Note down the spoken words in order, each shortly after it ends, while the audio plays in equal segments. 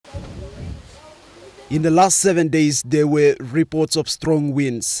In the last 7 days, there were reports of strong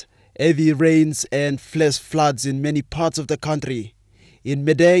winds, heavy rains and flash floods in many parts of the country. In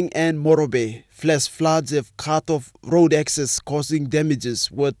Medang and Morobe, flash floods have cut off road access, causing damages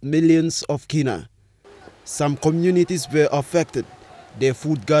worth millions of kina. Some communities were affected. Their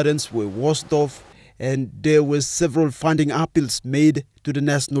food gardens were washed off, and there were several funding appeals made to the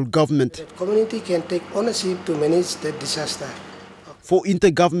national government. The community can take ownership to manage the disaster. For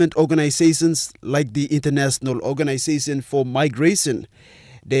intergovernment organizations like the International Organization for Migration,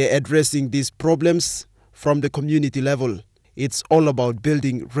 they're addressing these problems from the community level. It's all about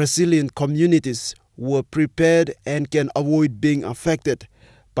building resilient communities who are prepared and can avoid being affected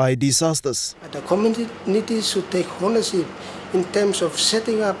by disasters. The community should take ownership in terms of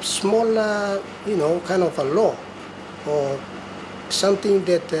setting up smaller, kind of a law or something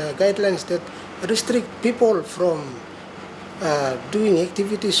that guidelines that restrict people from doing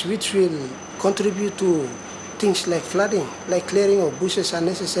activities which will contribute to things like flooding, like clearing of bushes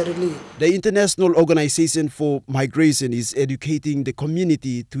unnecessarily. The International Organization for Migration is educating the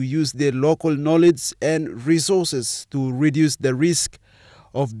community to use their local knowledge and resources to reduce the risk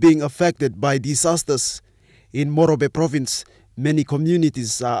of being affected by disasters. In Morobe province, many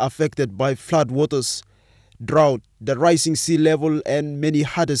communities are affected by floodwaters, drought, the rising sea level, and many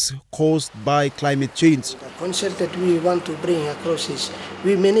hazards caused by climate change. The concept that we want to bring across is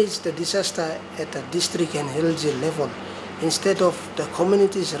we manage the disaster at the district and regional level instead of the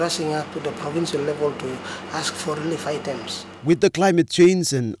communities rushing up to the provincial level to ask for relief items. With the climate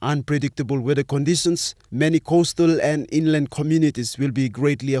change and unpredictable weather conditions, many coastal and inland communities will be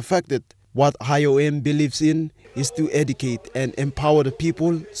greatly affected. What IOM believes in is to educate and empower the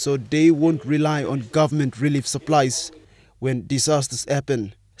people so they won't rely on government relief supplies when disasters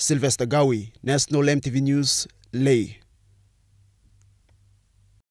happen. Sylvester Gawi, National EMTV News, Leh.